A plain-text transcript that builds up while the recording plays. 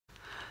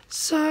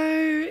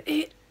So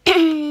it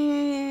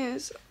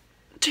is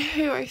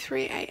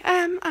 2:03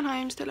 AM and I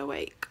am still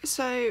awake.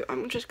 So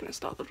I'm just going to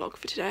start the vlog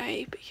for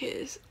today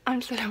because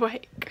I'm still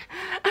awake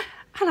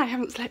and I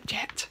haven't slept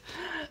yet.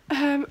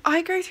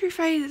 I go through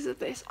phases of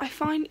this. I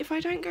find if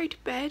I don't go to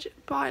bed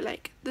by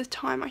like the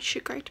time I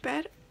should go to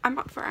bed, I'm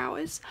up for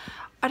hours.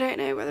 I don't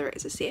know whether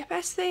it's a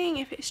CFS thing,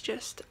 if it's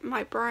just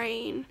my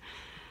brain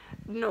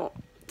not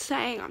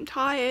saying I'm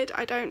tired,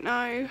 I don't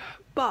know,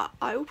 but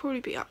I will probably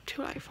be up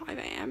till like 5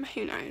 AM,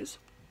 who knows.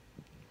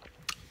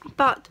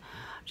 But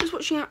just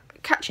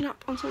catching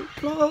up on some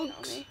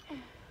vlogs.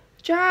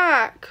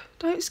 Jack,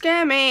 don't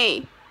scare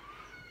me.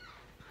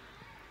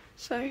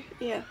 So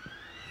yeah.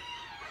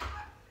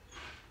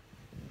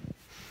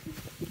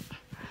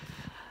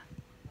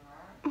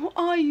 What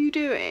are you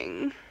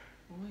doing?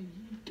 What are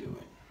you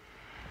doing?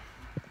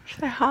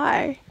 Say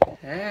hi.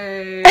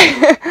 Hey!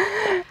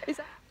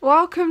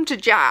 Welcome to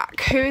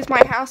Jack, who is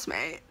my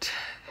housemate.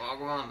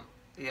 Welcome.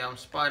 Yeah, I'm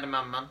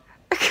Spider-Man, man.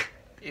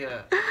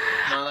 Yeah.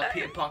 No, that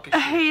Peter Parker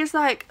shit. He is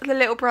like the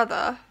little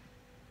brother,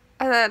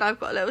 and then I've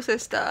got a little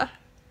sister.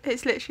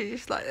 It's literally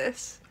just like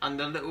this. And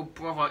the little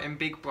brother in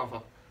Big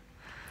Brother.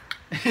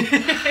 Can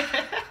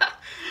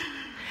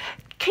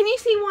you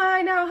see why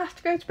I now have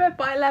to go to bed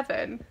by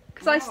 11?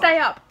 Because I stay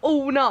up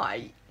all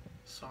night.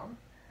 Sorry?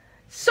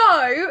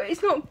 So,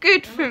 it's not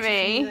good for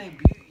me.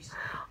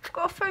 I've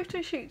got a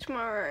photo shoot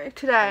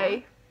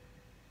today.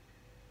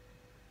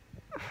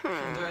 You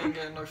ain't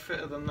getting no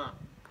fitter than that.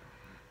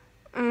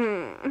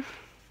 I'm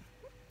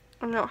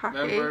not happy.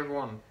 Remember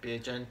everyone, be a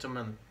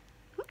gentleman.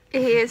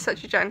 He is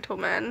such a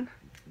gentleman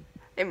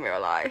in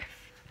real life.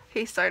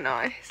 He's so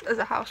nice as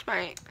a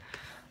housemate.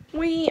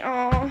 We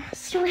are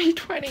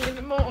 3:20 in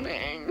the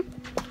morning.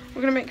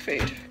 We're gonna make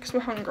food because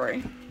we're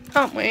hungry,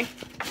 aren't we?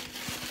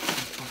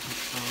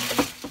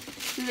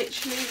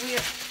 Literally, we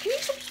are. Can you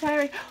stop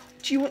swearing?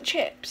 Do you want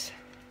chips?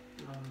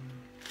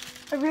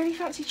 I really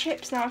fancy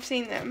chips now I've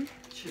seen them.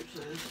 Chips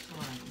at this time.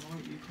 Why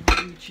you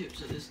can't eat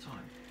chips at this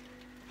time?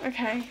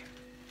 Okay.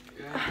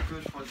 Yeah,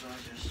 good for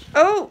digest.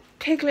 Oh,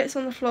 piglets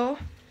on the floor.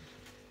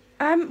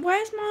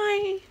 Where's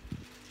my?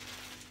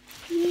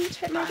 Can you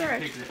take my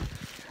bread? Piglet.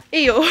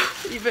 Eel,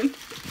 even.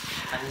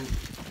 And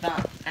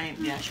that ain't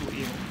the actual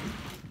eel.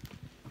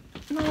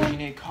 No. You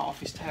need to cut off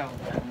his tail.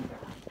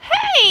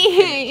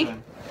 Hey!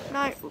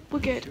 No, we're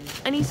good.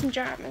 I need some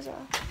jam as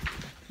well.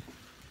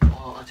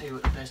 Oh, I'll tell you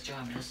what the best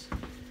jam is.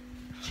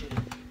 Chili.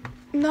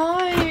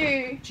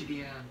 No.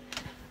 Chili.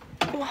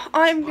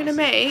 I'm gonna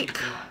make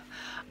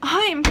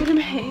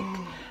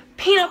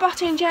peanut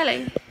butter and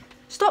jelly.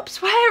 Stop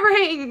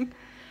swearing.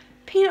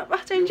 Peanut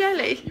butter and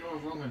jelly. You're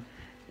wrong.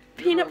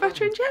 Peanut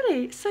butter and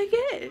jelly. It's so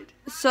good.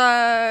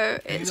 So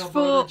it's So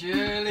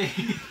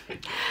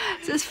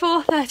it's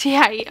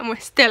 4:38 and we're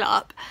still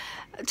up.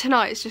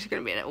 Tonight is just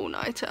gonna be an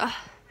all-nighter.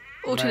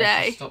 Or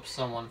today. Stop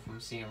someone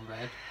from seeing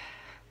red.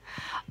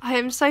 I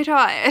am so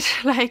tired.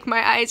 Like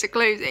my eyes are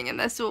closing and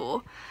they're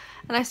sore.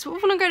 And I sort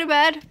of want to go to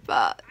bed,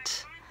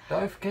 but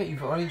Don't forget,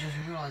 you've only just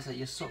realised that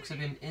your socks have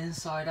been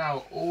inside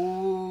out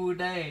all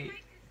day.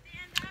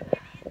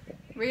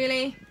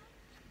 really?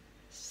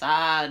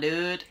 Sad,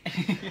 dude.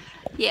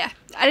 Yeah,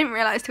 I didn't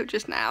realise till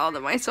just now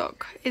that my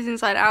sock is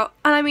inside out.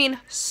 And I mean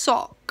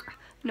sock,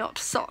 not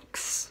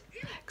socks.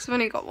 Because I've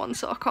only got one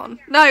sock on.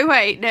 No,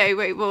 wait,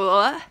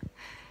 what?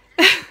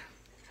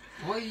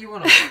 What are you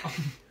on?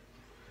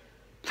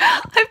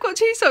 I've got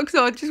two socks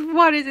on, just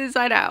one is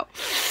inside out.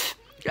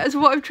 That's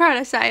what I'm trying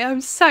to say. I'm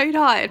so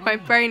tired, my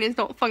brain is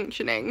not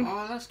functioning.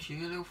 Oh, that's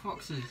cute, little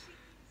foxes.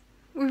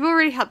 We've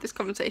already had this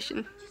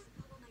conversation.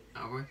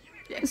 Are we?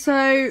 Yeah.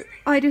 So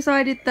I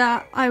decided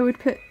that I would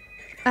put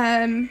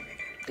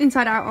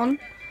inside out on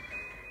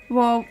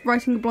while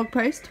writing the blog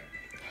post.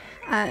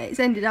 It's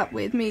ended up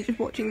with me just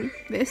watching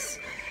this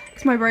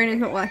because my brain is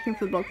not working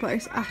for the blog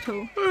post at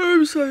all.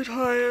 I'm so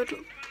tired.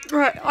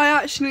 Right, I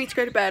actually need to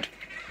go to bed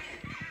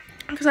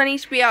because I need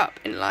to be up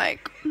in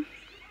like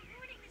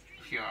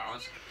A few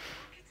hours.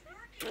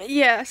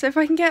 yeah. So if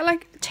I can get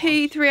like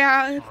 2-3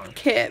 hour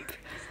kip,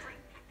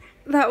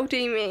 that will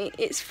do me.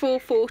 It's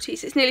 4:40,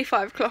 so it's nearly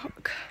 5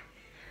 o'clock.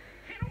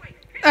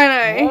 I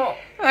know. What?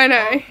 I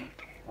know.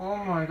 Oh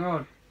my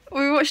god.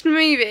 We watched a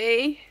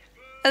movie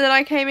and then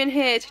I came in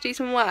here to do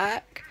some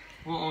work.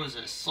 What was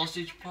it?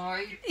 Sausage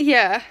pie?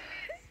 Yeah,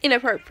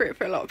 inappropriate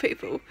for a lot of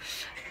people.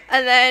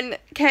 And then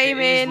came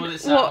It is in, what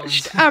it sounds.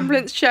 watched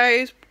ambulance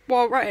shows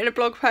while writing a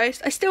blog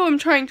post. I still am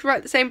trying to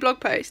write the same blog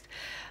post.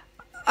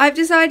 I've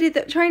decided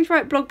that trying to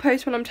write blog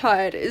posts when I'm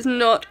tired is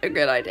not a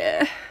good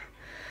idea.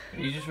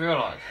 You just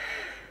realised?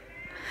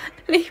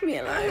 Leave me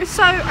alone.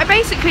 So I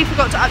basically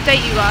forgot to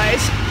update you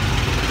guys.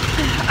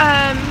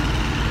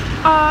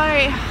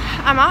 I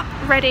am up,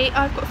 ready.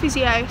 I've got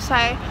physio, so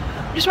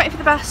I'm just waiting for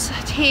the bus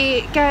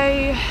to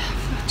go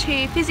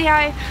to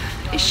physio.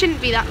 It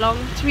shouldn't be that long,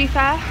 to be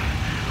fair.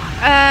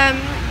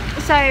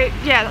 So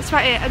yeah, that's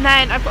about it. And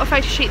then I've got a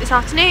photo shoot this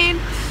afternoon.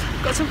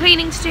 Got some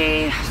cleaning to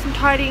do, some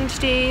tidying to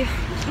do,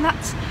 and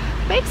that's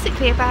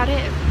basically about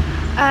it.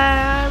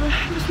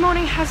 This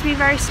morning has been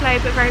very slow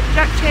but very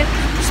productive.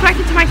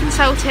 Spoken to my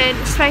consultant,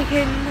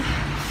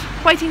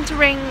 waiting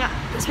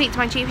to speak to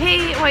my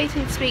GP,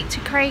 waiting to speak to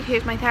Craig,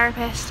 who's my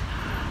therapist.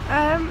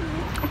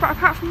 But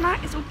apart from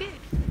that, it's all good.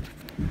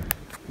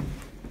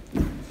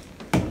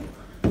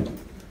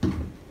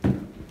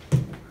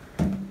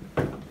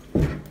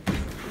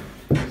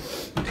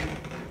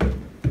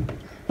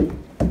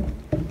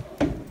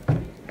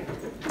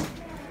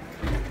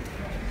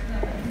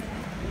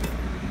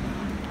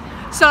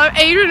 So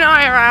Adrian and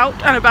I are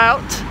out and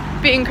about,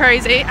 being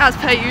crazy as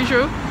per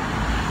usual.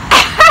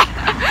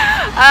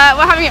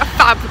 We're having a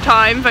fab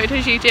time photo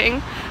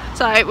shooting,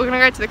 so we're gonna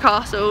go to the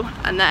castle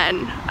and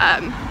then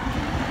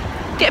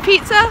get a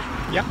pizza.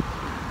 Yeah.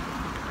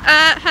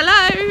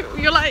 Hello.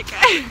 You're like,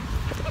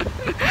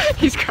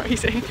 he's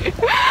crazy.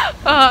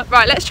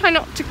 Right, let's try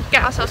not to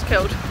get ourselves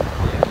killed.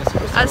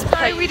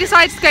 So we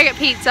decided to go get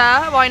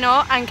pizza. Why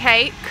not? And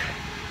cake.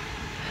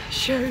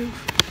 Show.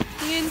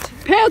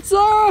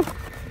 Pizza!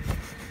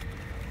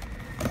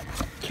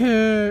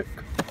 Cake.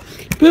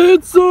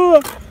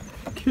 Pizza!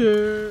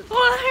 Cake.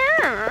 Oh,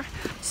 here.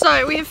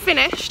 So we have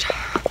finished.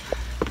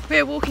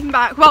 We're walking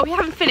back. Well, we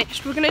haven't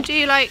finished. We're gonna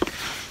do like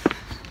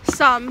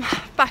some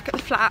back at the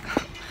flat.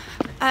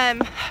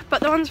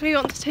 But the ones we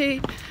wanted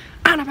to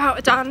and about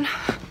are done.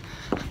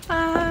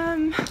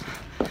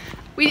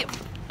 We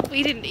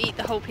didn't eat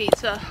the whole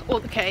pizza or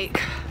the cake.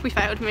 We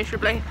failed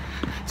miserably.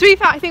 To be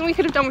fair, I think we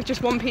could have done with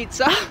just one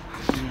pizza,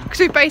 because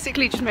we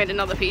basically just made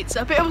another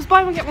pizza, but it was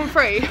buy one get one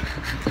free,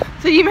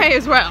 so you may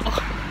as well.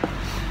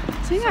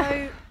 So yeah.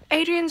 So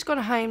Adrian's gone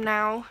home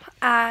now,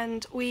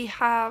 and we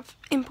have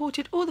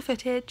imported all the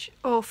footage,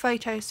 or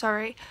photos,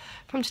 sorry,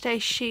 from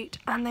today's shoot,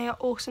 and they are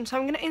awesome. So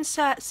I'm going to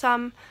insert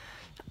some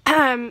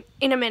in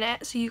a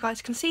minute so you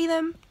guys can see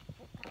them.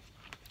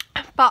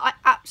 But I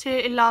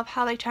absolutely love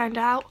how they turned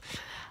out.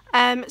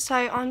 So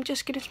I'm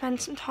just going to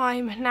spend some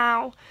time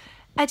now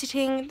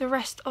editing the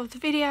rest of the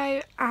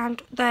video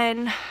and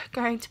then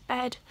going to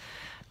bed,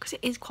 because it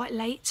is quite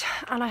late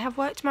and I have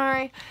work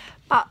tomorrow.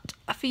 But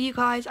for you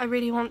guys, I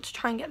really want to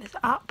try and get this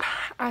up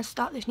and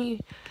start this new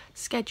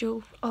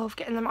schedule of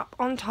getting them up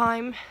on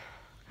time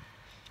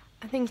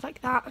and things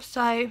like that.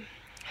 So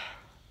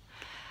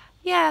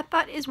yeah,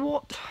 that is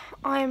what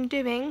I am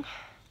doing.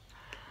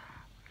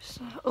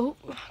 So, oh,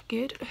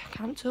 good,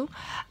 cancel.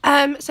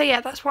 So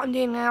yeah, that's what I'm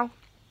doing now.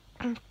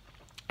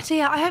 So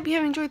yeah, I hope you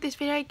have enjoyed this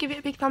video. Give it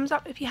a big thumbs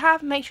up if you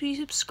have. Make sure you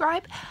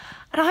subscribe,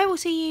 and I will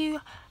see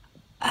you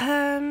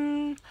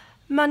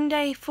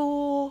Monday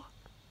for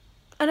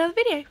another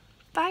video.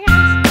 Bye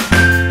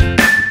guys.